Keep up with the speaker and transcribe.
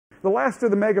The last of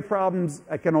the mega problems,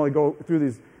 I can only go through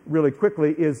these really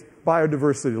quickly, is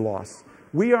biodiversity loss.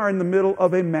 We are in the middle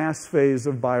of a mass phase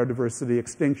of biodiversity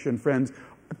extinction, friends,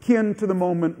 akin to the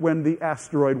moment when the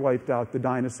asteroid wiped out the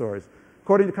dinosaurs.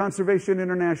 According to Conservation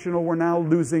International, we're now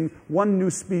losing one new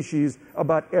species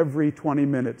about every 20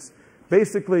 minutes.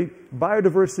 Basically,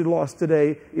 biodiversity loss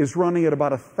today is running at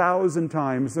about 1,000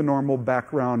 times the normal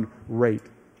background rate.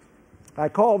 I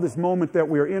call this moment that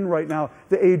we're in right now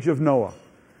the Age of Noah.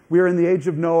 We are in the Age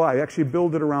of Noah. I actually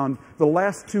build it around the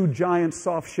last two giant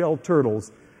soft-shelled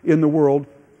turtles in the world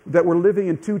that were living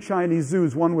in two Chinese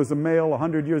zoos. One was a male,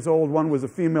 100 years old. One was a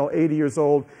female, 80 years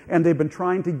old. And they've been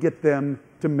trying to get them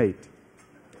to mate.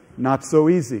 Not so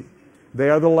easy. They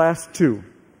are the last two.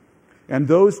 And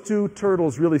those two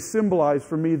turtles really symbolize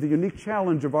for me the unique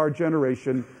challenge of our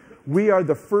generation. We are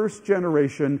the first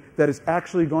generation that is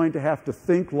actually going to have to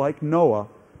think like Noah,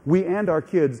 we and our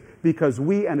kids, because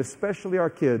we, and especially our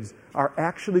kids, are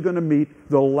actually going to meet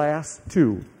the last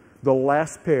two, the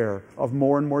last pair of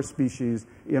more and more species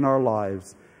in our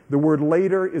lives. The word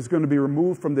later is going to be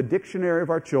removed from the dictionary of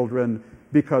our children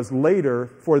because later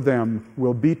for them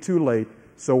will be too late.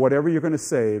 So whatever you're going to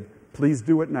save, please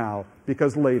do it now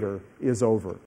because later is over.